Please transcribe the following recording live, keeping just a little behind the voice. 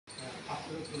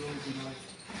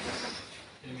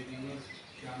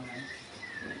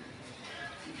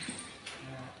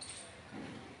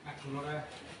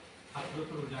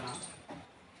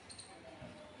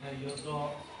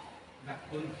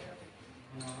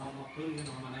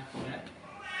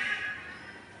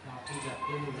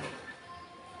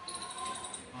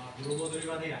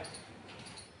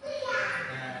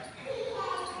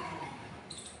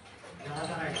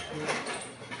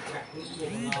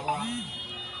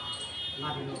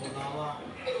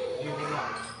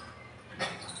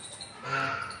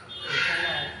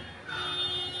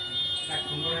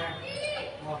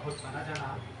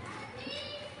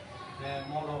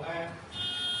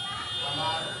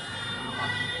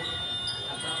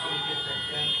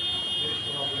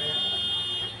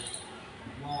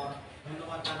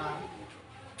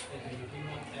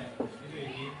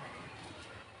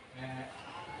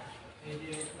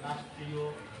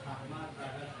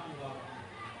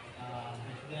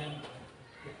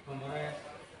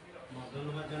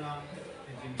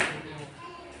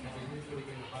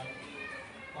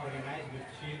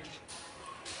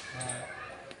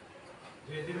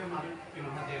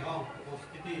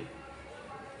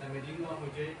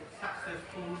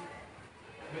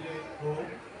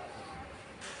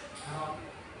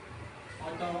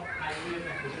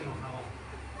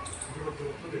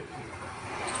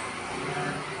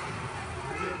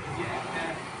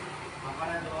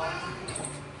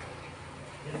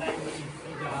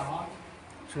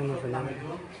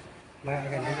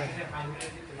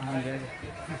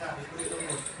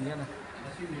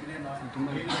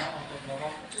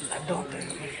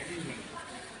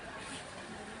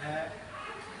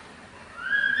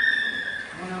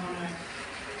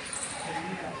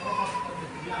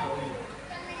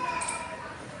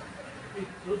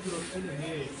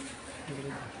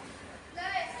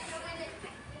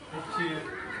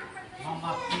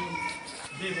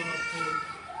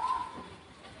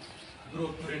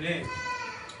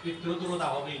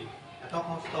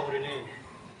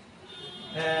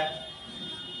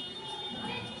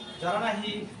যারা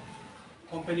নাহি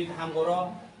কোম্পানি কাম করো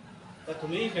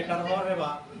তুমি বেটার হওয়ার বা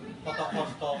কত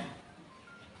কষ্ট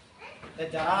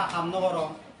যারা কাম নকরো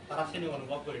তারা সে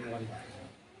অনুভব করি নোৱাৰি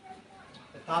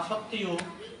তা সত্ত্বেও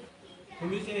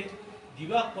তুমি যে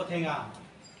দিবা পথেঙা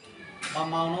বা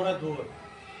মাউনরে দূর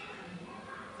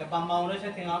বা মাউনে সে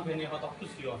ঠেঙা ভেনে কত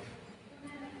খুশি হয়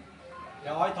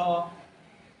হয়তো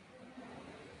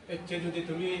এর যদি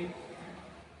তুমি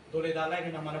দলে দালাই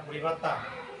কিনা মানে পরিবারটা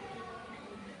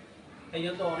এই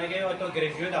তো অনেকে হয়তো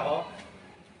গ্রাজুয়েট আহ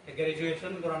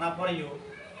গ্রাজুয়েশন করার পরেও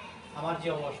আমার যে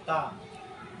অবস্থা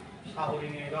সাহরি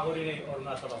নেই বাহরি নেই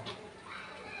অরুণাচল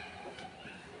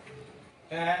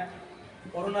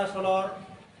অরুণাচলর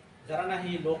যারা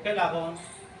নাহি লোকেল আগন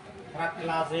তারা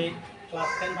ক্লাস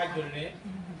 10 পাই জন্য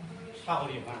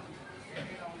সাহরি পান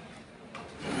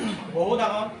বহুত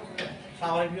আগন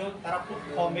সাহরি বিও তারা খুব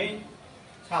কমেই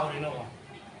সাহরি নয়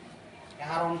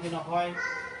কারণ কি নহয়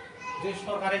যে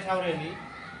সরকারি চাউরে নি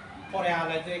পরে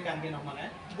আলে যে কান্দি মানে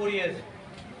পড়িয়েছে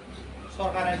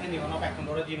সরকার এসে নিবন এখন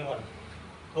ধরে দিন পারে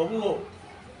তবুও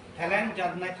ট্যালেন্ট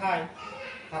যার নাই খায়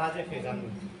তারা যে ফেজান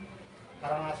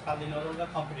কারণ আজকাল দিনের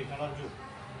কম্পিটিশনের যুগ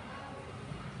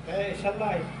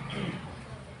ইনশাল্লাহ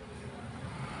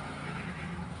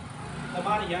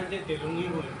তোমার ইয়ান যে তেলুঙ্গি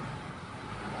হই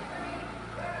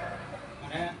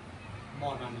মানে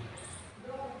মন আনে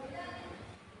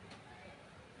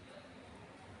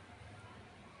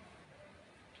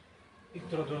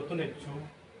ইত্র দূরত্ব নেচ্ছু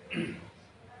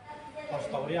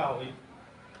কষ্ট করে আহই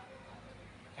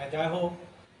যাই হোক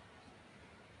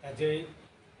যে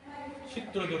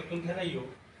চিত্র দূরত্ব থেনাইও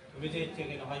তুমি যে ইচ্ছে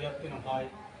কি নহয় ইয়াত কি নহয়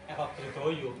একত্রিত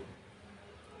হইও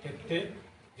ক্ষেত্রে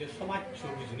যে সমাজ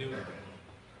বুঝলি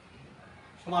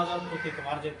সমাজের প্রতি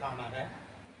তোমার যে ধারণা দেয়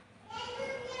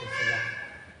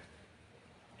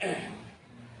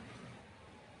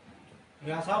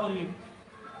আমি আশা করি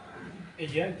এই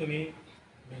যে তুমি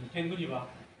মেনটেন করিবা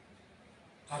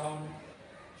কারণ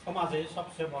সমাজে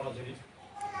সবচেয়ে বড় জিনিস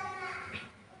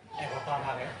একতা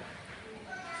থাকে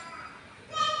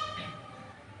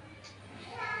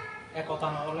একতা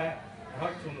নহলে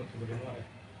হয়তো উন্নতি করতে পারে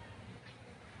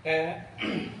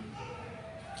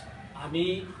আমি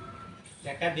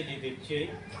দেখা দিদি দিচ্ছি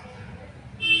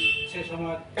সে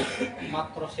সময়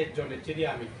মাত্র 6 জনের চিনি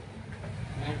আমি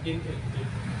 1980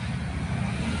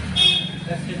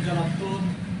 6 জন তো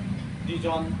 2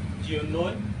 জন জিও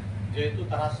নয় যেহেতু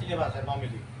তারা সিলেবাসের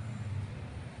নমিনি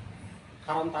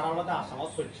কারণ তারা হলো আসামত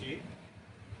চলছি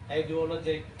এই যে হলো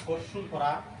যে কোর্স শুরু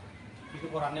করা কিছু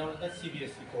করার নেই হলো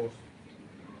সিবিএসই কোর্স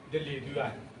দিল্লি দুই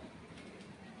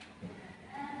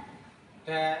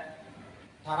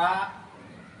তারা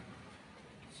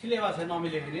সিলেবাসে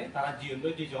নমিলে কিনে তারা জিয়ন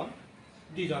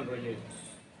দুইজন রইলে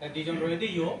দুইজন রয়ে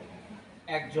দিও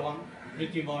একজন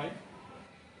বৃত্তিময়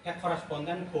এক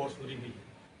করেসপন্ডেন্ট কোর্স করি দিই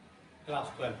ক্লাস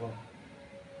 12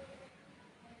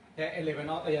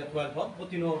 11 12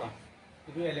 ভর্তি নোরা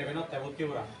কিন্তু 11 ভর্তি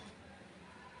ওরা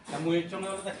মুই জন্য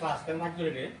ক্লাস 10 ভাগ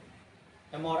করে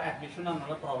মোর এডমিশন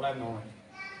আনলে প্রবলেম নহয়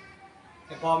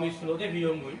কম স্কুলতে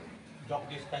ভিও মুই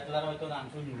জগদীশ টাইটলার হয়তো নাম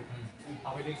শুনি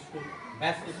পাবলিক স্কুল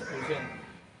বেস্ট স্কুল যেন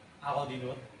আগৰ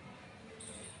দিনত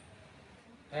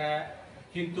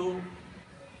কিন্তু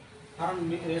কাৰণ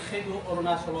সেইটো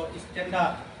অৰুণাচলৰ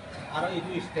ষ্টেণ্ডাৰ্ড আৰু এইটো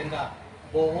ষ্টেণ্ডাৰ্ড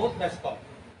বহুত ব্যস্ত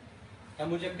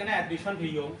মই যেনে এডমিশ্যন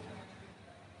ভিও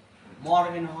মোৰ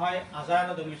কি নহয়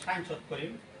আজাৰত আমি সায়েন্সত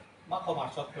কৰিম বা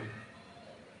কমাৰ্চত কৰিম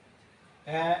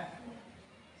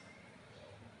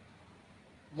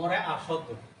মৰে আৰ্টছত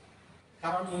দিম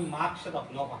কাৰণ মই মাৰ্কছ এটা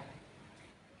নাপাওঁ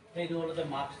সেইটো হ'লে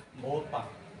মাৰ্কছ বহুত পাওঁ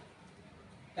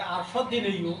আৰ্টছত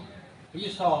দিলেও তুমি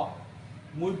চ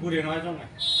মই বুঢ়ে নহয় জনে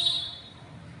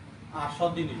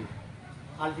আৰ্টছত দিলেও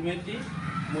আল্টিমেটলি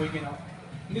মই কিন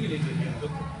ইংলিছ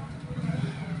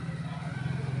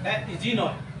ইজি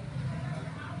নয়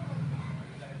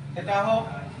এটা হোক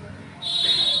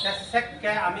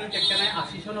চেককে আমি যেখানে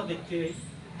 80 চনত দেখছি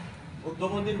বুদ্ধ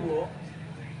মন্দিরবোৰ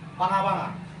ভাঙা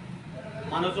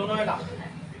মানুহজনই লাভ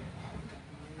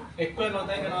একটু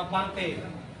লতে পান্তে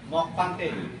মগ পান্তে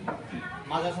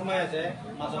মাঝে সময় আছে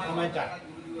মাঝে সময় যায়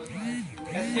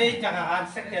সেই জায়গা আর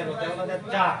সেক্টে লতে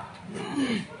যা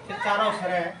সে চারো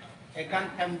সেরে এখান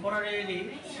টেম্পোরারিলি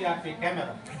সিআরপি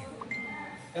ক্যামেরা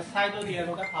সাইড দিয়ে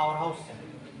লতে পাওয়ার হাউস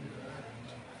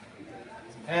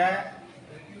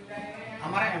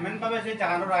আমার এমন ভাবে সেই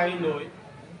জায়গানো রাহি লই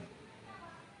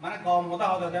মানে গম হতা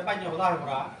হতে পাইনি হতা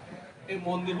হরা এই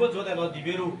মন্দিরবোৰ যত এলো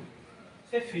দিবেরু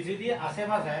সে ফিজি দিয়ে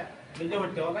আশেপাশে নিজে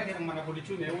হইতে হলে মানে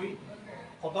পুলিচু নে ওই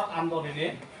কত আন্দোলনে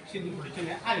সিদ্ধি পুলিচু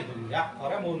নে আলি ধরি যা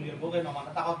ঘরে মন্দির বোকে মানে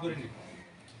তাকত করে নি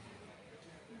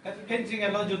ফেন্সিং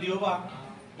এলো যদিও বা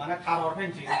মানে কারর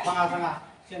ফেন্সিং ভাঙা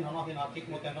সে নন ঠিক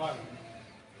মতে নয়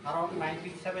কারণ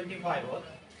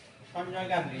 1975 সঞ্জয়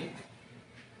গান্ধী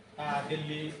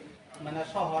দিল্লি মানে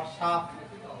শহর সাফ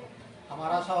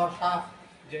हमारा शहर साफ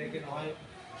जे कि নহয়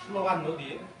স্লোগান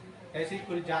দিয়ে ऐसे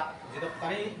করে যা যেটা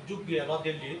যুগ গিয়ে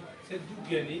দিল্লি সে যুগ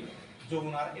গিয়ে নি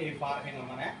যমুনার এই পার কেন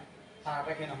মানে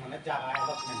তারটা কেন মানে জায়গা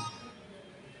অ্যালটমেন্ট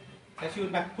ऐसे उन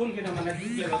बैकुन केन মানে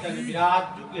যুগ গিয়ে বিরাট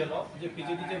যুগ গিয়ে যে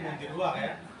পিছনে যে মন্দির আছে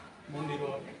মন্দির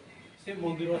সে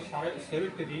মন্দির সারে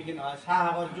সেবিতে দিয়ে কিনা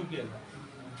সাহাবার যুগ গিয়ে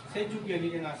সেই যুগ গিয়ে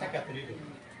কিনা সেক্রেটারি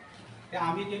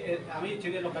আমি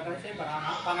চিনে লোকটা সেই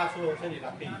বাঙা শুরু হচ্ছে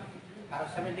রাতে আর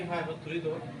 75 ধরি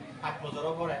তো 8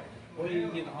 বছরের পরে ওই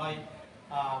কি হয়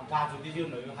গাছ যদি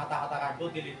হাতা গাছ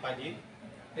দিল্লিত পাই দি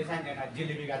এই সাইন না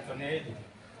জিলিপি গাছ নেই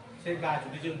সেই গাছ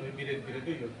যদি বিরে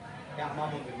দুই আমার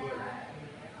মন্দির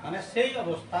মানে সেই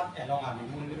অবস্থাত এলং আমি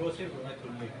মন্দিরও সে ঘুরাই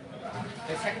তুললি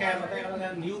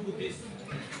new Buddhist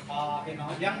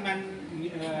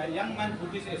young man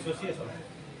Buddhist association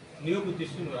new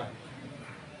Buddhist Nura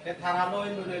তারা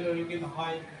লই কি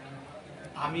হয়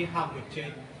আমি হাম হচ্ছে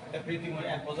পৃথিবী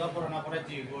 1 বছর পড়ানা পরে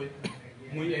যে গই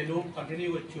মুই এলো কন্টিনিউ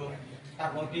করছো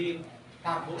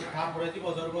তারপরে 2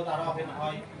 বছর পর তারা হবে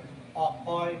হয়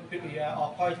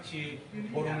অক্ষয় চি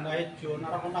বরুণ নাইছো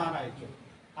নারকম না নাইছো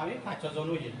আমি 5 জন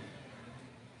হই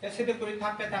সেটা করে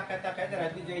থাকতে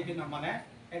রাতে যে কি না মানে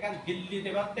এখান দিল্লি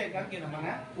দেবাতে এখান কি না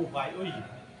মানে উপায় ওই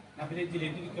না ফিরে দিল্লি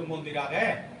মন্দির আগে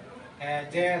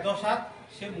যে দশাত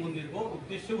সে মন্দিরকে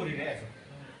উদ্দেশ্য করে আছে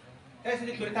তাই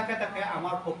সেটা করে থাকে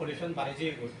আমার পপুলেশন বাড়ে যে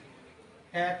গই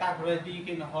তারপরে দি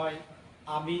কি না হয়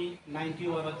আমি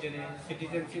 91 জেনে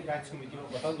সিটিজেনশিপ রাইটস কমিটি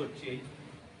গঠন করছি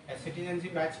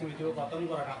সিটিজেনশিপ রাইটস কমিটি গঠন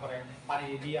করা না করে পারি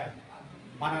দিয়া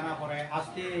বানানা করে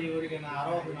আস্তে ওই কেনা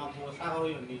আরো 90 সাগর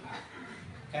হইনি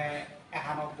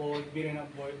 91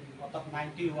 92 অর্থাৎ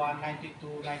 91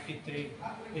 92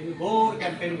 93 এই গোর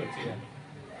ক্যাম্পেইন করছি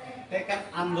দেখেন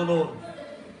আন্দোলন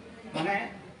মানে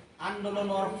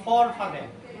আন্দোলনের ফল ফালে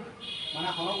মানে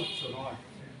কোনো উচ্চ নয়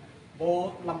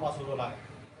বহুত লম্বা শুরু লাগে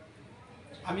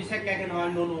আমি সে কে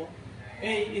নয় ননো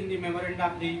এই ইন্দি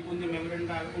মেমোরেন্ডাম দিই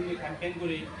উনি ক্যাম্পেইন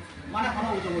করি মানে কোনো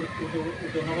উদ্যোগ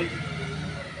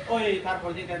ওই তারপর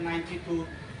যেটা 92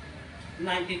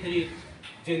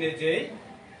 93 জেনে যে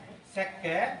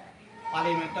সেকে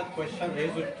পার্লামেন্টত কোয়েশ্চন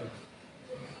রেজ হইতো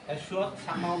এসুত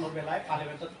সামাউন বেলায়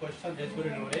পার্লামেন্টত কোয়েশ্চন রেজ করে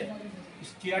নরে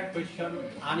স্টিয়ার্ড কোয়েশ্চন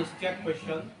আনস্টিয়ার্ড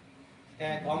কোয়েশ্চন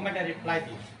গভর্নমেন্টে রিপ্লাই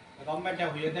দিই গভর্নমেন্টে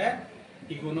হয়ে দেয়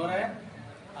ইগুনরে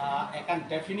একান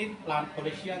ডেফিনিট প্ল্যান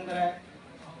পলিসি আন্দারে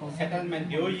সেটেলমেন্ট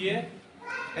দিয়ে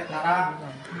তারা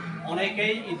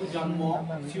অনেকেই ইদু জন্ম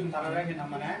সিউন তারা কিনা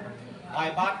মানে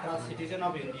বাইবার্থ সিটিজেন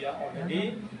অফ ইন্ডিয়া অলরেডি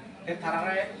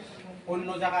তারারে অন্য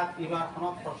জায়গা নিবার কোনো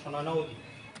প্রশ্ন নদী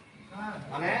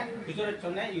মানে ভিতরের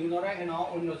জন্য ইউনোরে কেন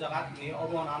অন্য জায়গা নিয়ে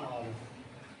অবদান হবে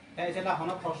তাই সেটা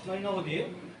কোনো প্রশ্নই নদী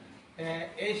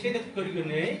এই সেটা করি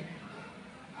নেই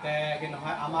কিন্তু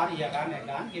হয় আমার গান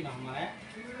গান কিন্তু মানে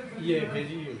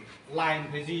ভেজি লাইন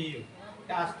ভেজি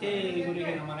আজকে এইগুলি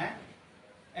কেন মানে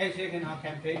এই সে কেন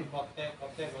ক্যাম্পেইন করতে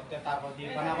করতে করতে তারপর দিয়ে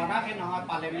বানা কেন হয়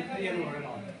পার্লামেন্টারি ইউনিয়নে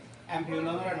নয় এমপি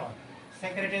ইউনিয়নে নয়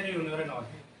সেক্রেটারি ইউনিয়নে নয়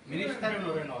মিনিস্টার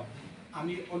ইউনিয়নে নয়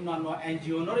আমি অন্যান্য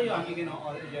এনজিও নরেও আমি কেন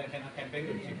এখানে ক্যাম্পেইন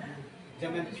করছি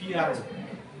যেমন পিআরও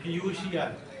পিইউসিআর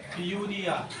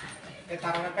পিইউডিআ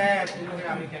তারা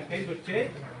আমি ক্যাম্পেইন করছি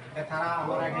তারা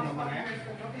আমার এখানে মানে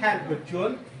হেল্প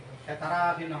করছেন তারা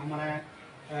কিন্তু মানে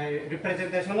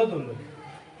রিপ্রেজেন্টেশনও দিল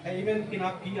ইভেন কিনা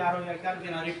পিআরও একজন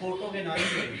কিনা রিপোর্টও কিনা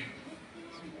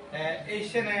এই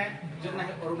সেনে জন্য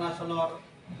অরুণাচলের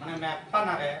মানে ম্যাপটা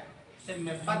নাগে সেই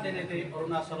ম্যাপটা দেনে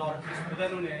অরুণাচলের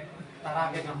স্টুডেন্টে তারা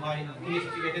কিনা হয়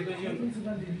ইনভেস্টিগেটেড হয়েছেন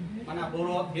মানে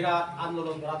বড় বিরাট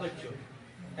আন্দোলন করা হচ্ছে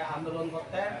আন্দোলন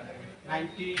করতে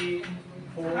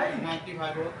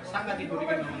 94-95 সাংঘাতিক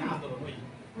পরিমাণে মানে আন্দোলন হই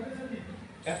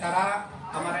তারা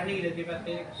আমার ইংরেজি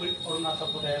পাতে অরুণাচল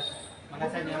প্রদেশ মানে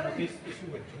চাইনিয়া নোটিশ ইস্যু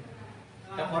করছে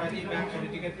তারপরে এই ব্যাংক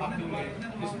পলিটিক্যাল পার্টি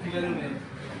স্টুডেন্ট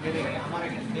আমার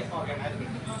এখানে অর্গানাইজ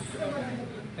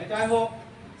করছে যাই হোক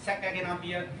সেকা কিনা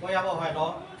বিয়ে ভয়াবহ হয়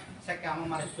সেকা আমার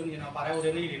মানে শুনি না পারে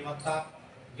ওদের নির্মাতা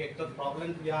গেটত প্রবলেম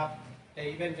দিয়া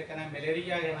ইভেন যেখানে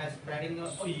ম্যালেরিয়া স্প্রেডিং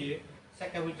হইয়ে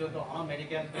সেকা পর্যন্ত হন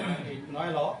মেডিকেল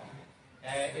নয়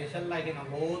এসের লাগে না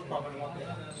বহুত প্রবলেম হচ্ছে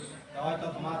হয়তো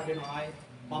তোমার নয়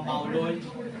মাউলই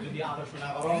যদি আলোচনা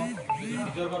করো যদি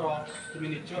বিচার করো তুমি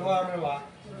নিশ্চয় হওয়ার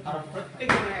কারণ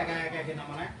প্রত্যেকজনে একা একা কিনা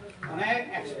মানে অনেক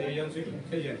এক্সপিরিয়েন্স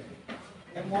সেই জন্য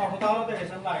মোর হতা হলো তো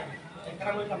এসের লাই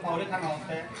একটা বলতাম পাউলে থাকা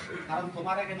হচ্ছে কারণ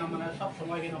তোমার কিনা মানে সব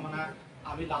সময় কিনা মানে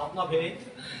আমি লাভ না ভেবে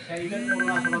সেই ইভেন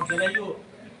অরুণাচলত গেলেও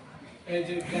এই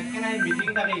যে যেখানে মিটিং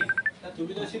থাকে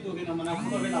তুমি তো শুধু কিনা মানে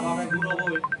পুরো লাভ হবে দূর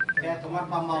হবই তোমার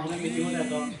বা মাউলে মিটিং হয়ে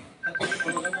যেত তুমি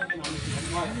কোনো জায়গায় কিনা মিটিং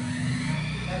নয়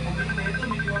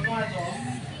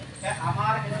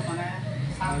আমার মানে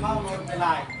সাংবাউনের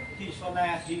বেলায় কি চলে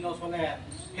কি নচলে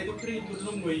সেইটো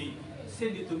তুলুম গই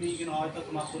চেলি তুমি কিন্তু হয়তো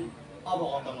তোমার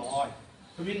অবগত নহয়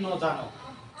তুমি নজানো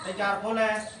যার ফলে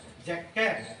যে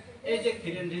এই যে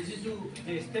খিরেন রিজিজু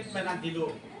যে স্টেটমেন্ট দিল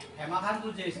হেমা খানু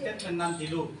যে স্টেটমেন্ট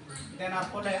দিল তেনার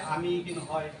ফলে আমি কিন্তু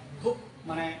হয় খুব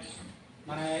মানে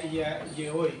মানে ইয়ে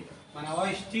হই মানে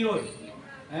অস্থির হই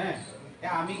হ্যাঁ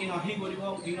আমি কিনা হি কৰিব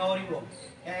কি নকৰিব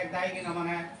এক গাই কিনা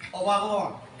মানে অবাগন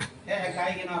এক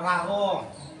গাই কিনা রাগন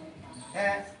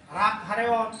রাগ হারেন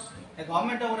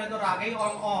গভর্নমেন্ট ওরে তো রাগেই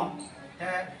অন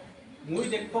মুই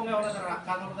দেখবো ওরা রাগ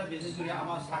কানোর বিশেষ করে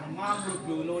আমার সাংমা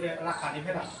মুরব্বীগুলো রাগ কানি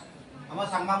ফেরা আমার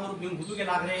সাংমা মুরব্বী হুদুকে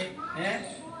লাগরে হ্যাঁ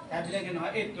তারপরে কিনা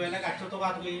এই তো এনে গাছ তো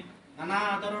বাদ গই নানা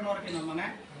ধরনের কিনা মানে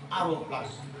আরো প্লাস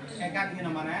একান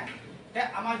কিনা মানে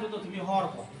আমার যদি তুমি হর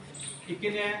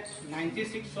এখানে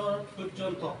 96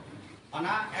 পর্যন্ত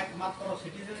আনা একমাত্র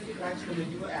সিটিজেনশিপ রাইটস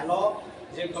কমিটি এলো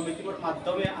যে কমিটির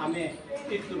মাধ্যমে আমি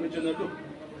এই জন্য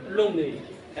লোন নেই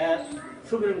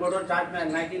সুপ্রিম কোর্টের জাজমেন্ট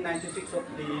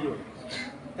 1996 দিও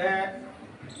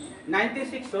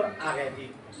 96 আগে দি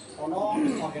কোনো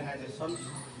অর্গানাইজেশন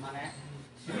মানে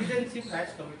সিটিজেনশিপ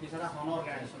রাইটস কমিটি ছাড়া কোনো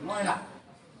অর্গানাইজেশন নয় না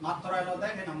মাত্র এলো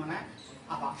দেখে না মানে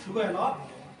আবার শুরু এলো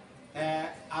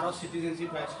আরো সিটিজেনশিপ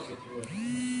রাইটস কমিটি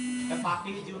বাকি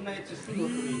জীবন শুরু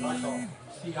করি হয়তো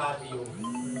সিআরবিও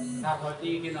তারপর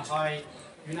দিয়ে হয়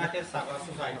ইউনাইটেড সাগর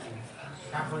সোসাইটি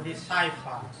তারপর দিয়ে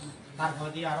সাইফা তারপর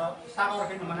দিয়ে আরো সাগর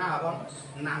কিন্তু মানে আবার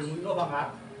নাঙ্গুল বাঙার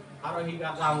আরো হিগা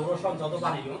গাঁওর সঞ্চত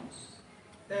বানিও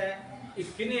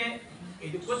ইখিনি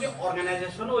এইটুকু যে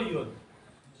অর্গানাইজেশন হইল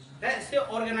সে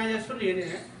অর্গানাইজেশন নিয়ে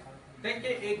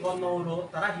দেখে এই গণ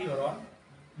তারা হিরর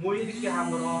মই দিকে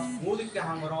হামর মো দিকে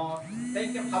হামর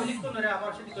তাইকে ভাবলি তো নরে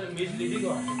আবার সেটি করে মিসলিডিং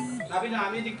কর ভাবিলে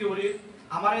আমি দিকে বলি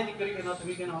আমার এই দিকে কেন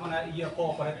তুমি কেন মানে ইয়ে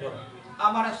কোঅপারেট করো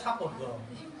আমার সাপোর্ট করো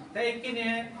তাই কিনে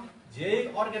যে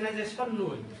অর্গানাইজেশন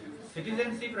নই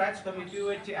সিটিজেনশিপ রাইটস কমিটি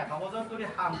হচ্ছে 1 বছর ধরে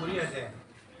কাম করি আছে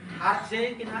আর যে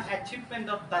কিনা অ্যাচিভমেন্ট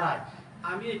অফ দ্বারা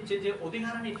আমি হচ্ছে যে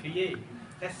অধিকার আমি ফিয়ে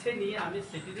সে নিয়ে আমি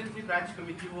সিটিজেনশিপ রাইটস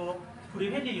কমিটিও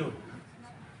ঘুরিবে দিও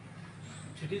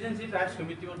সিটিজেনশিপ রাইটস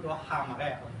কমিটিও তো হামারে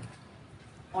এখন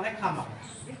অনেক হামারে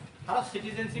কারণ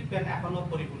সিটিজেনশিপ প্ল্যান এখনো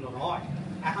পরিপূর্ণ নয়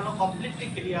এখনো কমপ্লিটলি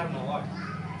ক্লিয়ার নয়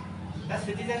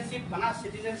সিটিজেনশিপ মানে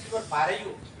সিটিজেনশিপের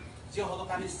বাইরেও যে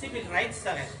হতকানি সিভিল রাইটস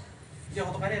থাকে যে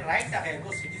হতকানি রাইট থাকে গো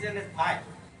সিটিজেনের পায়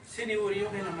সে নিউরিও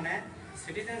মানে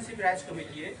সিটিজেনশিপ রাইটস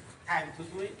কমিটিয়ে টাইম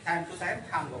টু টাইম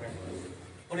কাম করে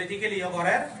পলিটিক্যালি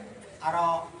করে আর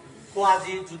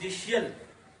কোয়াজি জুডিশিয়াল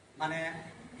মানে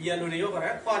ইয়ালুনিও করে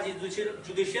কোয়াজি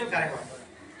জুডিশিয়াল কার্যক্রম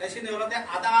তাই সে নেওয়াতে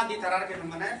আদা আদি তারার কেন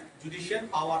মানে জুডিশিয়াল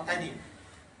পাওয়ার তাই দি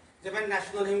যেমন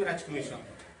ন্যাশনাল হিউম্যান রাইটস কমিশন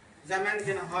যেমন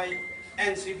কিনা হয়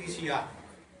NCPCR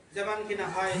যেমন কিনা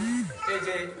হয় এই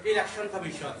যে ইলেকশন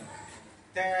কমিশন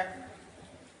তে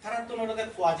তারা তুলনাতে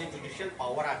কোয়াজি জুডিশিয়াল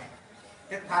পাওয়ার আছে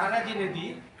তে তারা জেনে দি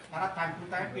তারা টাইম টু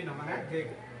টাইম কিনা মানে যে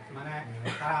মানে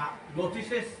তারা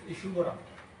নোটিসেস ইস্যু করে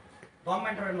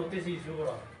গভর্নমেন্টের নোটিস ইস্যু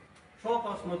করে শো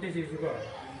কজ নোটিস ইস্যু করে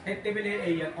এই টেবিলে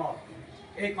এই অফ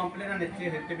এই কমপ্লেন নিচ্ছে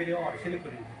এই টেবিলে অফ সিলেক্ট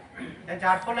করি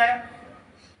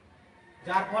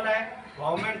যার ফলে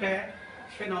গভর্নমেন্টে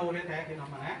সে নবরে থাকে কিনা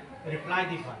মানে রিপ্লাই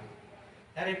দি পায়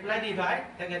রিপ্লাই দি পায়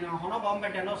তাকে হন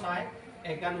গভর্নমেন্টে ন চাই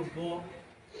এখান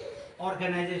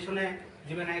অর্গানাইজেশনে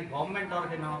যেখানে গভর্নমেন্ট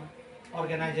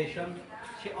অর্গানাইজেশন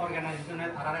সে অর্গানাইজেশনে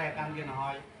তারা এখান কিনা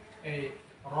হয় এই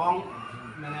রং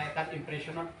মানে এখান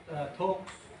ইমপ্রেশনত থোক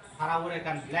তারাও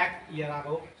এখান ব্ল্যাক ইয়ার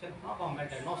আগো সে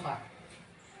গভর্নমেন্টে ন চাই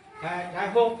যাই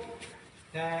হোক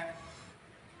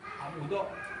উদো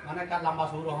মানে কার লম্বা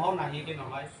সুর হও নাহি কি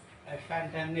নহয় ফ্যান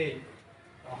ট্যান নেই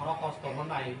হর কষ্ট হো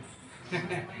নাই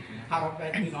আর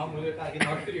প্যাট কি নয় মুগে কার কি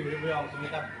নয় ফ্রি হয়ে বলে তুমি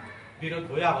তা বিরোধ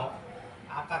হয়ে আব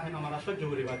আকাশে নমানা সহ্য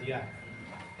করিবা দিয়া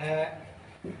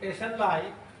এসেন লাই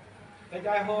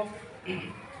যাই হোক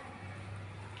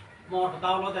মঠ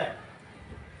দাওলতে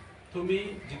তুমি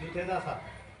জিদিতে যাছা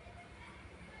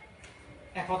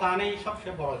একতা নেই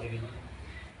সবচেয়ে বড় জিনিস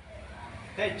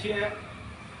তাই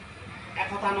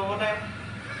একতা নহলে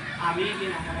আমি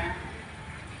কিনা মানে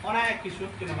অনেক কিছু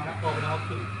কিনা মানে প্রবলেম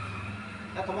করি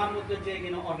তোমার মধ্যে যে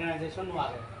কিনা অর্গানাইজেশন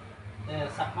আছে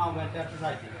চাকমা ওয়েলফেয়ার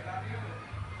সোসাইটি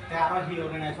আরো হি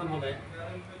অর্গানাইজেশন হলে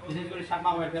বিশেষ করে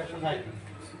Chakma welfare society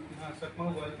Chakma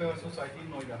welfare society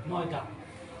নয়টা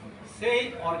সেই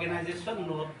অর্গানাইজেশন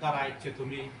দ্বারা ইচ্ছে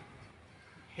তুমি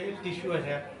হেলথ ইস্যু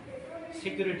আছে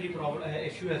সিকিউরিটি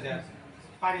ইস্যু আছে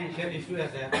ফাইনান্সিয়াল ইস্যু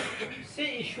আছে সেই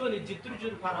ইস্যু নিজিত্র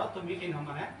পারো তুমি কিনা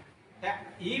মানে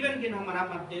ইভেন কিনা মানে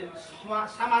আমার যে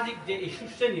সামাজিক যে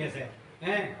ইস্যু নিয়ে আছে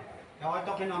হ্যাঁ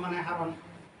হয়তো কিনা মানে কারণ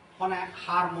মানে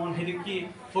হার মন হেদি কি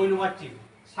হইল পারছি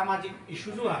সামাজিক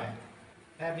ইস্যুজও হয়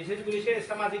বিশেষ করে সে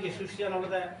সামাজিক ইস্যু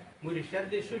লগতে মই রিসার্চ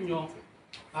দিয়ে শূন্য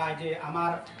যে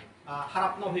আমার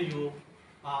খারাপ নহইও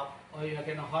ওই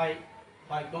কেন হয়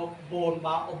হয়তো বোন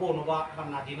বা বোন বা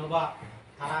নাতি নবা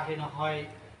তারা কেন হয়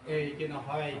এই কেন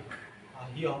হয়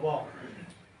হি হব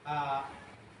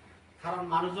কারণ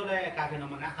মানুষজনে একা কেন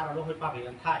মানে হারালো হয়ে পাবে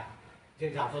ঠাই যে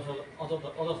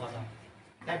অযথা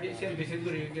তাই বিশেষ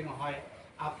করে কেন হয়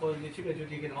আপন নিশ্চিত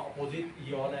যদি কেন অপোজিট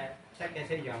হলে সে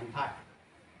কেসে ইয়ান ঠাই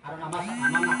কারণ আমার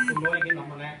নাকটো নয় কেন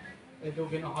মানে এইটো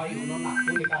কেন হয় ইউনো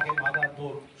নাকটো নিকা কেন হয়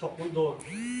দৌড় চকুর দৌড়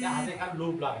হাতে কার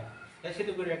লোভ লাগে তাই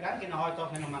সেটা করে একা কেন হয়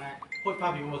তখন মানে হয়ে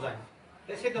পাবিব যায়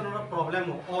তাই সেই ধরনের প্রবলেম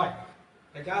হয়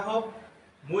যা হোক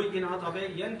মই কিনা তবে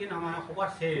ইয়ান কিনা মানে সবার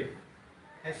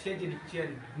সে জিনিস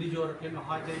নিজের কেন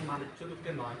হয় যে মানুষ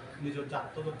চতুর্থে নয় নিজের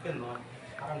জাতকে নয়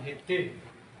কারণ হেঁটে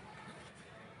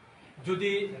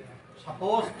যদি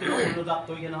সাপোজ অন্য জাত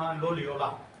কেন হয়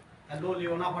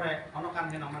ললিওলা পরে অনকান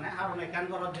কেন মানে আর অনেকান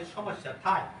ঘরের যে সমস্যা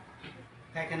থাই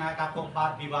কেন কাকো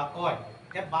বাদ বিবাদ হয়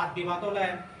বাদ বিবাদ হলে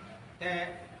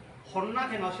হন্যা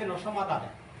কেন সে সমাধান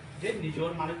যে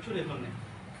নিজের মানুষ চুরে জন্য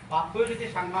বাপকেও যদি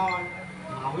সাংমা হয়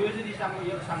মাবুও যদি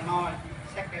সাংমা হয়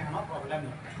সেকে কোনো প্রবলেম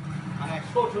নেই মানে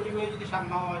ছোট হয়ে যদি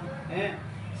সাংমা হয় হ্যাঁ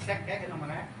সেকে কেন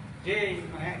মানে যে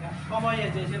মানে সময়ে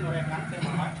যে সে ধরে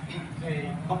হয় এই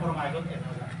কম্প্রোমাইজত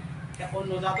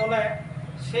অন্য জাতলে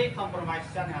সেই কম্প্রোমাইজ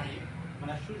জানে আমি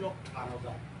মানে সুযোগ আনো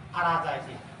যায় আরা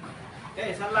যাইছি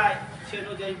এসালাই সে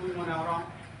অনুযায়ী বই মনে হরণ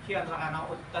খেয়াল রাখানো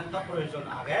অত্যন্ত প্রয়োজন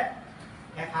আগে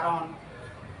কারণ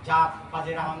জাত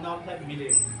বাজে রাখতে মিলে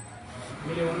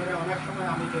অনেক সময়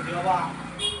আমি যদিও বা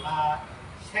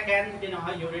সেকেন্ড দিন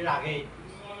হয় ইউরির আগেই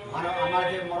মানে আমার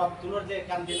যে মরদ তুলোর যে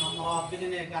গান দিন মরদ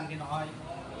দিনে গান দিন হয়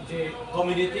যে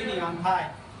কমিউনিটি নিয়ম খায়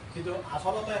কিন্তু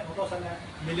আসলতে ফটো চালে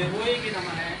মিলেবই কিনা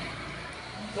মানে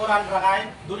কোরআন রাখায়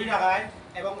দড়ি রাখায়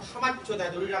এবং সমাজ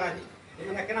দেয় দড়ি রাখায়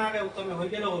মানে কেন আগে উত্তমে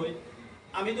হয়ে গেল হই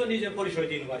আমি তো নিজে পরিচয়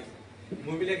দিন পারি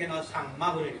মই বিলে কেন সাংমা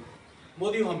করি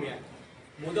মোদি হমিয়া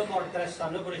মোদো মর তেরো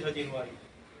সামনে পরিচয় দিন পারি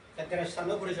তেরো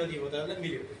সামনে পরিচয় দিব তাহলে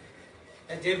মিলিব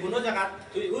যে কোনো জায়গা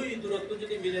তুই ওই দূরত্ব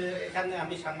যদি মিলে এখানে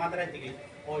আমি সাংমা দ্বারা দিকে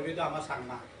ওই তো আমার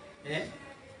সাংমা হ্যাঁ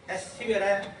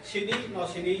সিবেরা চিনি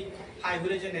নচিনি হাই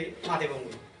ঘুরে যে নেই মাতে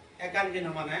বঙ্গি একান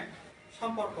কিনা মানে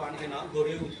সম্পর্ক আন কিনা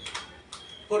গড়ে উঠ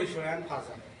পরিচয় আন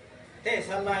ফাঁসা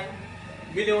এসালাই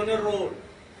মিলিয়নের রোল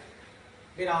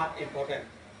বিরাট ইম্পর্টেন্ট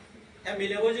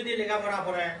মিলেও যদি লেখাপড়া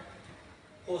পড়ে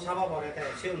পৌঁছাবা পড়ে তাই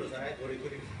সে অনুসারে গড়ে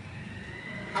তুলি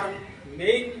কারণ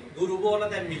মেইন গুরু বলে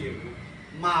তাই মিলিব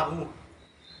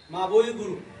মা বই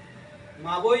গুরু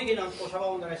মা বই কিনা পোষাবা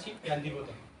বন্ধুরা শিক্ষা দিব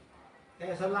তো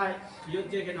আসলে ইয়ত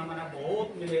যে কিনা মানে বহুত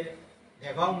মিলে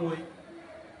দেখাও মই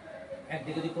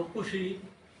একদিকে দিয়ে খুব খুশি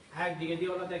একদিকে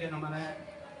দিয়ে ওলা দেখে না মানে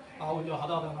অন্য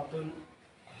হদা নতুন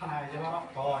খানায় যাবার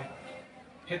হয়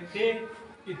ক্ষেত্রে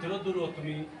ইতর দূর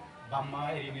তুমি বাম্মা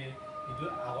এরিনে কিন্তু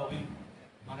আগবি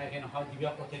মানে কেন হয়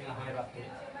দিবা পথে না হয় রাতে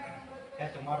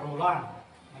তোমার রোলান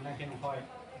মানে কেন হয়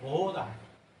বহুত আহে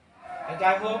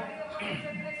যাই হোক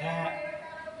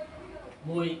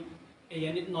মই এই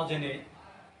এনিত নজেনে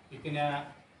ইপিনে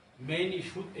মেইন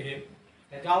ইস্যু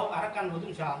যাও আর কান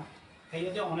নতুন চান সেই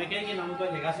যে অনেকেই কিনা আমি তো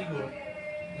লেগাছি গো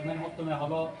তুমি তুমি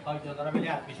হলো হয়তো তারা বেলে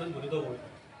অ্যাডমিশন করে দেবো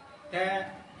তে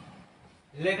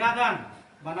লেখা গান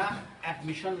মানে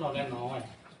অ্যাডমিশন লগে নয়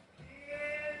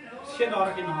সে ধর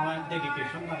কি নহয়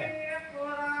ডেডিকেশন লাগে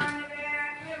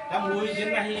তা মই যে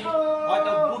নাহি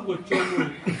হয়তো বুট করছো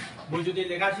মই যদি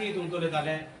লেখাছি তুমি তোলে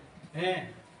তাহলে হ্যাঁ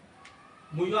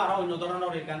মইও আরো অন্য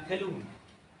ধরনের গান খেলুম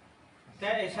তে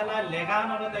এসালা লেখা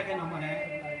নলে দেখে না মানে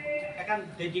এখন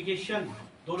ডেডিকেশন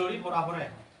দলরি পড়া পড়ে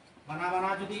বানা বানা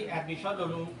যদি এডমিশন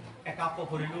ললো একাপ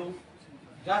পড়িলো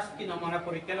জাস্ট কি মানে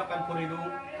পরীক্ষা লকান পড়িলো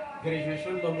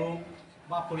গ্রাজুয়েশন ললো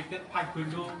বা পরীক্ষা ফাইট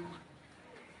করলো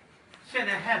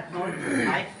সেনে হেল্প নয়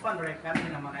লাইফ ফান রেখান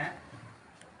কিনা মানে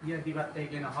ইয়ে দিবার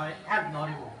থেকে না হয় হেল্প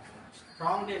নরিব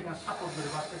স্ট্রংলি একটা সাপোর্ট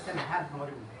করিব সেনে হেল্প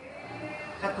নরিব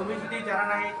তা তুমি যদি যারা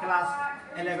নাই ক্লাস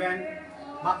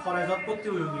 11 বা কলেজত পড়তে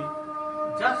হইবি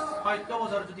জাস্ট হয়তো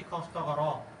বছর যদি কষ্ট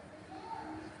করো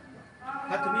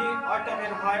তা তুমি হয়তো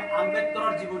কেন হয়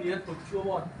আম্বেদকরের জীবনীয় পড়ছু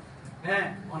হ্যাঁ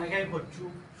অনেকেই পড়ছু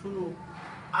শুনু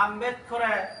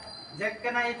আম্বেদকরে যে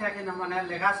কেনাই থাকে না মানে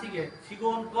লেখা শিখে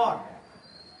শিগুন কর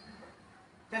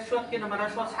সত কিনা মানে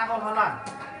সত ছাগল হলান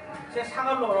সে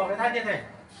ছাগল লড়ে থাকে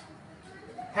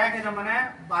থাকে না মানে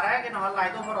বাড়ায় কিনা হল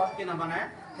লাইতো ফরত কিনা মানে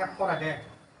হেপ করে দে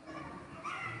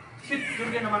শীত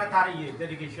কিনা মানে তার ইয়ে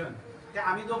ডেডিকেশন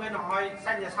আমি তো কেন হয়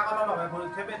চাইলে ছাগল লড়াই করে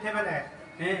থেবেলে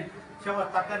হ্যাঁ সে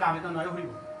তাতে আমি তো নয়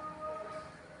হইব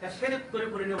সেরেক করে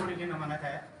পরিণত করে কিনা মানে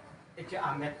এটি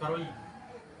আম্বেদকর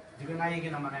যেগুলো নাই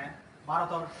কিনা মানে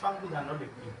ভারতের সংবিধানের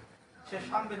ব্যক্তি সে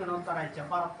সংবিধান তারা ইচ্ছে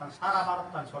ভারতটান সারা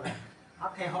ভারতটান চলে আর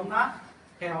সে হল না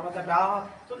সে হল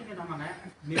তুমি কিনা মানে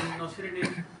নিম্ন শ্রেণীর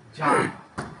যা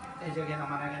এই যে কিনা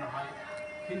মানে কেন হয়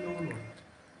হিন্দুগুলো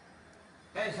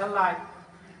এই সাল্লাই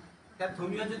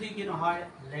তুমিও যদি কিনা হয়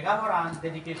লেখাপড়া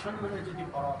ডেডিকেশন মানে যদি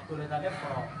পড়ো তুলে তাহলে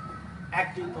পড়ো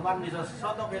একদিন তোমার নিজস্ব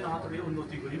তো কেন তুমি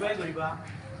উন্নতি করিবা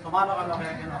তোমার লগে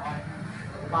লগে কেন হয়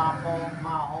বাপ হোক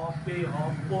মা হোক পে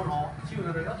হোক বোন হোক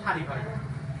জীবনের থানি পারি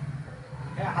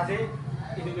হাজে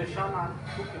এডুকেশন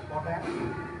খুব ইম্পর্টেন্ট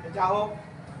যা হোক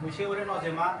মুসে ওরে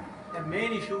নজেমা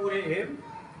মেইন ইস্যু ওরে এম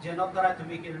যে দ্বারা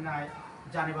তুমি কি নাই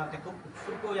জানিবাতে খুব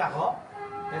উৎসুক হয়ে আহ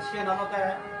সে নলতে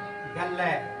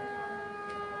গেলে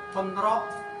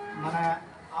 15 মানে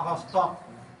আগস্ট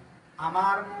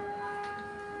আমার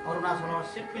অরুণাচলের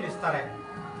চিফ মিনিস্টারে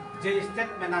যে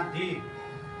স্টেটমেন্ট দি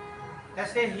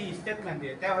সে হি স্টেটমেন্ট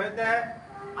দিয়ে তে হয়তো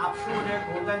আপসু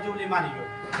গোল্ডেন জুবলি মানিব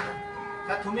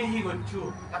তা তুমি হি করছু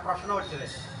তা প্রশ্ন হচ্ছে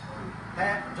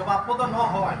জবাব তো ন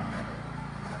হয়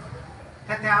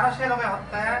তে আরো সে লগে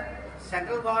হত্যা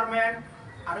সেন্ট্রাল গভর্নমেন্ট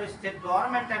আর স্টেট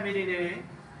গভর্নমেন্টে মিলিয়ে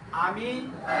আমি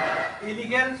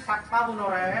ইলিগেল চাকমা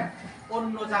গুণরে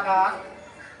অন্য জায়গার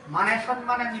মানে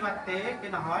সম্মানে নিবাতে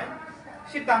কেন হয়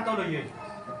সিদ্ধান্ত লইয়ে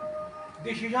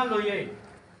ডিসিশন লইয়ে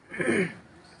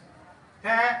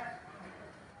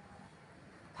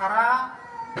তারা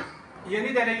ইয়ে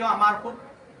দিলেও আমার খুব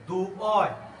দুঃখ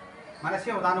হয় মানে সে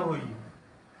উদানো হই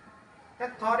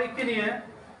থর কিনিয়ে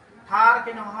থার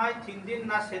কেন হয় 3 দিন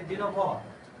না 7 দিন পর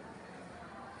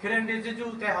ফ্রেন্ডে যেজু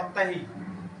তে সপ্তাহি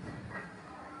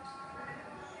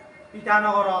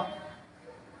ইটানগরত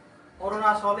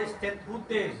অরুণাচল স্টেট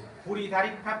ফুডে 20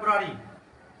 তারিখ ফেব্রুয়ারি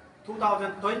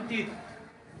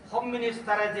 2020 হোম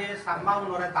মিনিস্টারে যে সাংমা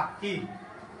উনরে তাকি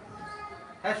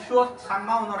সুত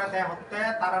সাংমা উনরে দে হতে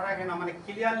তারা কেন মানে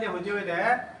ক্লিয়ারলি হয়ে দে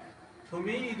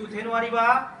তুমি ইদু থেন মারিবা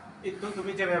ইদু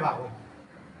তুমি যেবে ভাবো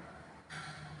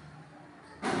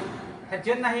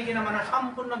যেন নাহি কিনা মানে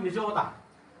সম্পূর্ণ মিজোতা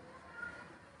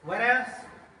ওয়ারেস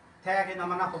থাকে কিনা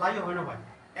মানে সদায় হয় নয়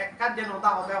একাত যেন হতা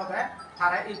হতে হতে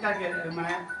তারা ইন্টারভিউ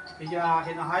মানে ইয়া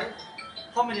কিনা হয়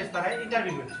হোম মিনিস্টারে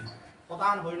ইন্টারভিউ করছি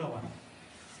প্রধান হই নয়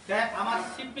আমার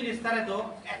চিফ মিনিস্টারে তো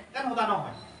একটান হতা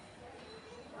নহয়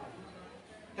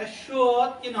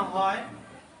সুত কি নহয়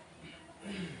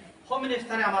হোম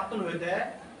মিনিস্টারে আমার তো হয়ে দেয়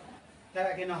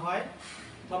তারা কি নহয়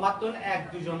তোমার তো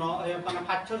 1-2 জন মানে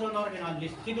 5-6 জনের কিনা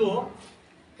লিস্ট দিব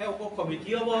সে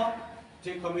কমিটি হব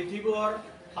যে কমিটিবোৰ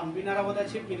কনভিনার হব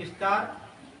চিফ মিনিস্টার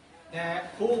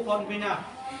কো কনভিনার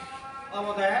হব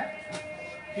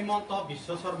হিমন্ত বিশ্ব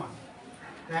শর্মা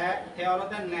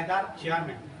তেওঁলোকে নেডাৰ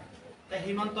chairman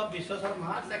Himanta Biswa Sarma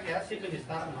chief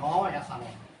minister নহয়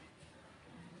আসামৰ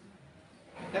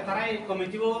তারা এই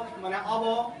কমিটিও মানে অব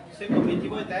সে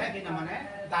কমিটিও কিনা মানে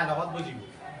তাই লগত বুঝিব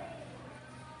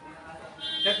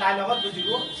তাই লগত বুঝিব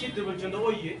সিদ্ধ পর্যন্ত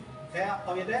ওইয়ে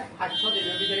হইতে 500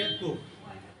 দিনের ভিতরে তো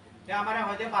আমার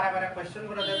হয়তো বারে বারে কোয়েশ্চেন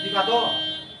করে দিবা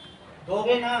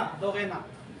দোগে না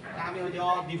আমি হইতে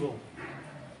দিব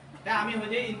আমি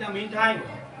হইতে ইন দ্য মিন টাইম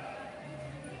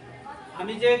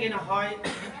আমি যে কিনা হয়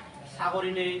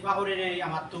সাগরি নেই বাগরি নেই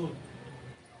আমার তো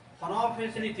কোনো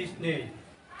ফেসিলিটিস নেই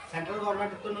সেন্ট্রাল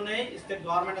গভর্নমেন্টের তো নেই স্টেট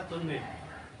গভর্নমেন্টের তো নেই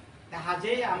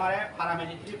হাজেই আমার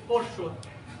প্যারামিলিটারি ফোর্স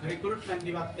রিক্রুটমেন্ট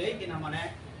দিবাতে কিনা মানে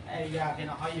ইয়া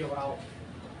কিনা হয় ইয়ে করাও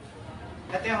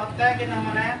এতে হত্যা কিনা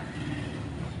মানে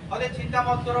ওদের চিন্তা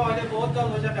মত করো ওদের বহুত জল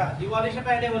হয়ে যাবে দিওয়ালি से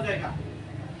पहले हो जाएगा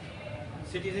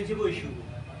सिटीजनशिप इशू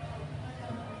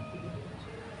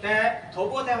তে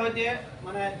থবতে হইতে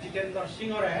মানে জিতেন্দ্র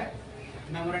সিংহরে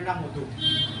মেমোরেন্ডাম হতো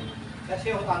সে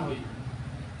হতান হই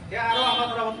আরো আমার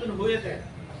পরিবর্তন হয়েছে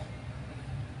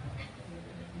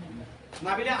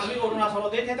नाबिले आमी अरुणाचल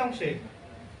देते से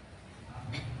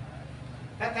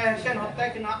तहसीन होता है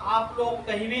कि ना आप लोग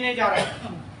कहीं भी नहीं जा रहे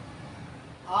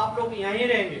आप लोग यहीं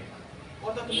रहेंगे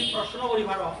और तो तुम्हें प्रश्न करी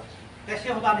पारो कैसे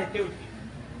होता नेते उठी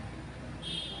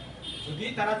যদি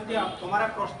তারা যদি তোমার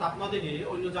প্রস্তাব ন দিলে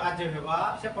অন্য জায়গা যে হবা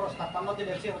সে প্রস্তাব ন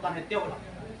দিলে সে হতা নেতে হলা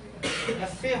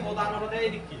সে হতা নরদে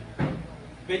এদিকে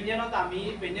বেঞ্জনত আমি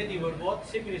বেঞ্জে দিবরবত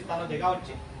সে মিনিস্টার দেখা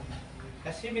হচ্ছে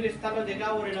চিফ মিনিস্টার দেখা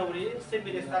ওরে না ওরে চিফ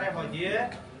মিনিস্টারে হয় দিয়ে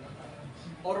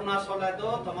অরুণাচলে তো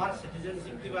তোমার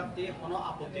সিটিজেনশিপ দিবাতে কোনো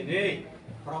আপত্তি নেই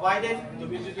প্রোভাইডেড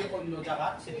তুমি যদি অন্য জায়গা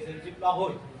সিটিজেনশিপ লা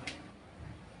হয়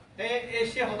তে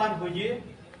এসে হতান হইয়ে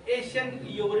এশিয়ান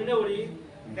ইয়োরি না ওরে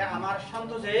তে আমার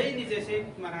সন্তোষেই নিজে সে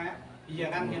মানে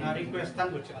ইয়াগান কেনা রিকোয়েস্টান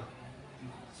করছে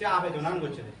সে आवेदन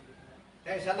করছে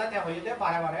ऐसा लगता है होते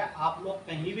बारे-बारे आप लोग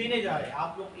कहीं भी नहीं जा रहे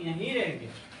आप लोग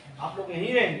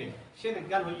यहीं रहेंगे से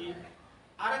निकाल हुई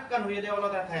आरक्षण हुए देवलो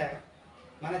रहता है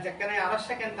माने जक्कने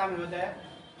आरक्षण के अंत में होता है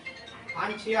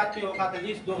 5-6 आदमी होगा तो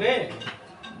लिस्ट दोगे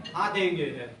हाँ देंगे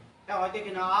क्या होते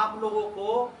कि ना आप लोगों को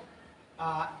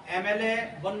एमएलए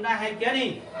बनना है क्या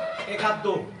नहीं एक आध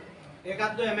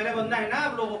दो एमएलए बनना है ना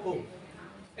आप लोगों को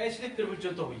ऐसे त्रिभुज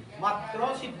तो हुई मात्र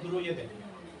सिद्ध ये दे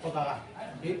होता है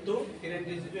কিন্তু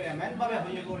কিরেন্টি যে এমএন ভাবে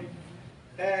হয়ে গই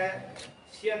তে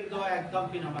সিএন তো একদম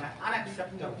কি না মানে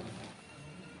আনএক্সেপ্টেবল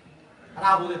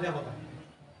রাবো দিতে হতা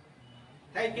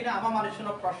তাই কিনা আমার মানুষের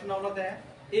প্রশ্ন হলতে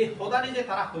এই হদানি যে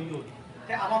তারা হইও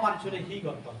তে আমার মানুষের হি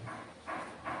গত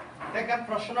তাই কার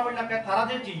প্রশ্ন হইলাকে তারা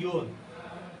যে জিয়ন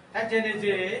তাই জেনে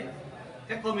যে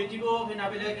তে কমিটি গো বিনা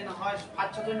বিলে কিনা হয়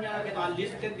 5-6 জন জানা কিনা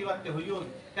লিস্ট দিবাতে হইও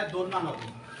তে দোর না নয়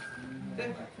তে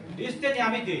লিস্টে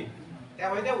আমি দেই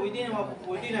হয়তো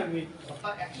উইদিন আমি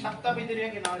এক সপ্তাহ ভিতরে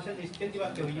কিনা আছে লিস্ট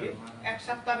দিবাতে হইয়ে এক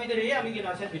সপ্তাহ ভিতরে আমি কিনা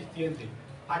আছে লিস্ট দিই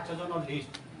 5-6 জনের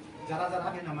লিস্ট যারা যারা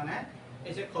কিনা মানে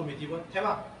এসে কমিটি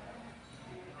থেবা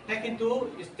তে কিন্তু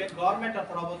স্টেট গভর্নমেন্টের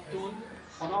পরবর্তী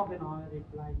কোনো কিনা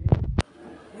রিপ্লাই নেই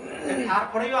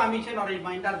তারপরেও আমি সে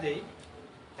রিমাইন্ডার দেই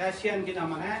এশিয়ান কিনা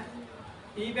মানে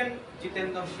ইভেন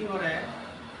জিতেন্দ্র সিংহরে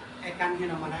একান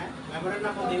কিনা মানে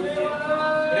মেমোরেন্ডাম দিও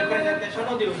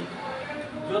রিপ্রেজেন্টেশনও দিও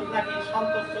যত নাকি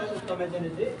সন্তোষ উত্তমে জেনে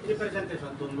যে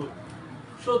রিপ্রেজেন্টেশন তুললো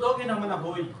শুধু কিনা মানে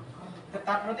হই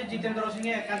তার প্রতি জিতেন্দ্র সিং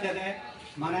একা দেনে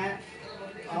মানে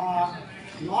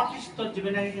নর্থ ইস্ট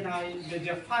জীবনে কিনা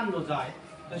যে ফান্ড যায়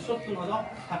সত্তর হলো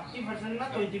 30% না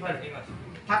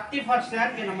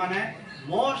 30% কিনা মানে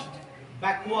মোস্ট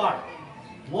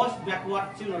ব্যাকওয়ার্ড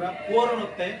চিনরা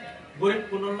পুরোতে গরিব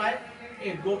কোনলাই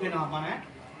এই গো কিনা মানে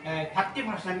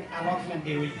 30% অ্যালটমেন্ট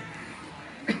দিয়ে হই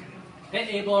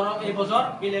এই বছর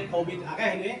বিলে কোভিড আগে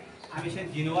হলে আমি সে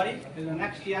জানুয়ারি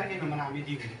নেক্সট ইয়ার কিনা মানে আমি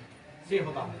দিব সে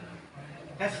হতাম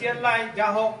সিয়ার লাই যা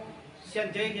হোক সিয়ার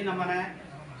যে কিনা মানে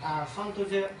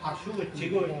সন্তোষে ফার্সু হচ্ছে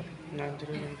গই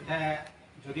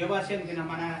যদিও বা সিয়ার কিনা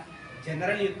মানে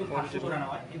জেনারেলি একটু ফার্সু করা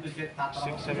নয় কিন্তু সে তার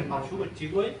ফার্সু হচ্ছে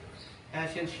গই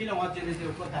সিয়ার শিলংয়ের যে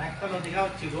উপর ডাইরেক্টর দেখা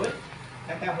হচ্ছে গই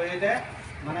এটা হয়ে যায়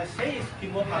মানে সেই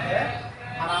স্কিমও থাকে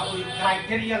তারা ওই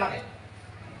ক্রাইটেরিয়া লাগে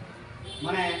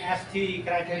মানে এসটি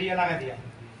ক্রাইটেরিয়া লাগা দিয়া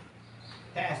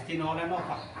তে এসটি নহলে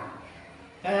নপা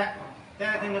তে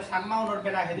কিন্তু সাগমাউনৰ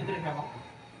বেলা হেৰি কৰি খাব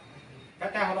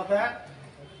তাতে হলতে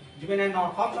যিমানে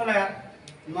নৰখম চলে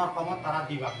নৰখমত তারা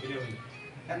দিবা বুলি হই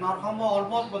নৰখম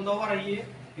অলমোস্ট বন্ধ কৰা ই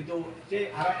কিন্তু যে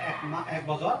আৰু এক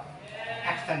বছৰ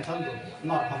এক্সটেনশন do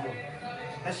নৰখম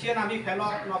এশিয়ান আমি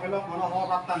ফেলক নফেলক মন হওয়ার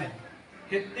বার্তা নেই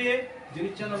ক্ষেত্রে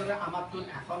জিনিসজনের আমার তো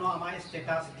এখনো আমার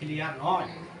স্ট্যাটাস ক্লিয়ার নয়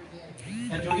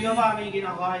যদিও বা আমি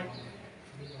কিনা হয়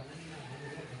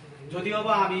যদিও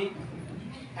বা আমি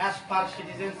as per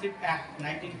Citizenship Act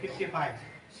 1955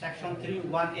 section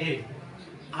 3(1)(a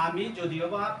আমি যদিও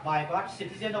বা by birth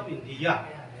citizen of India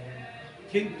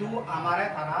কিন্তু আমারে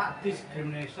তারা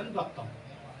ডিসক্রিমিনেশন করত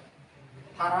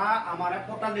তারা আমারে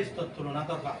পোর্টাল লিস্টত তুলনা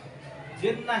দরকার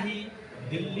যেন নাহি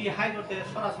দিল্লি হাইকোর্টে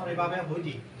সরাসরিভাবে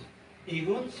হইলি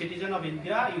ইগুন সিটিজেন অফ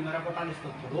ইন্ডিয়া ইউনারা পোর্টাল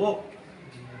লিস্টত তুলক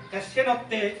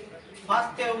সেনতে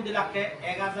ফার্স্টে দিলাকে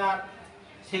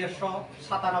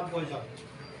 ১,৬৯৭ জন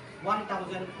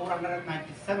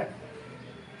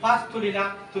 1,497 ফার্স্ট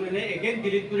তুলিলে এগেইন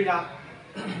ডিলিট করিলা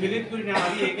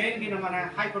আমি এগেইন কিনা মানে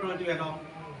হাইকোর্ট হইতে গেলাম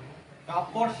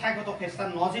অফকোর্স হাইকোর্ট কেসটা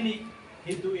নজিনি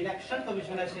কিন্তু ইলেকশন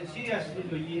কমিশনে সিরিয়াসলি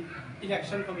লই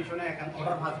ইলেকশন কমিশনে এখন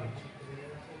অর্ডার পাস হয়েছে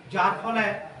যার ফলে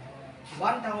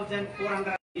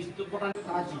 1,400 পোর্টাল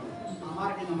তারা আমার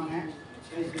কিন্তু মানে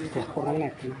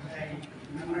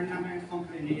নামে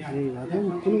কমপ্লেন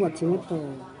কোনো বাচ্চা তো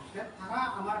তারা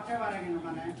আমার ফেভারে কিন্তু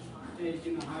মানে এই যে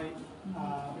হয়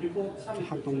রিপোর্ট সাবমিট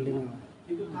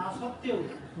কিন্তু তা সত্ত্বেও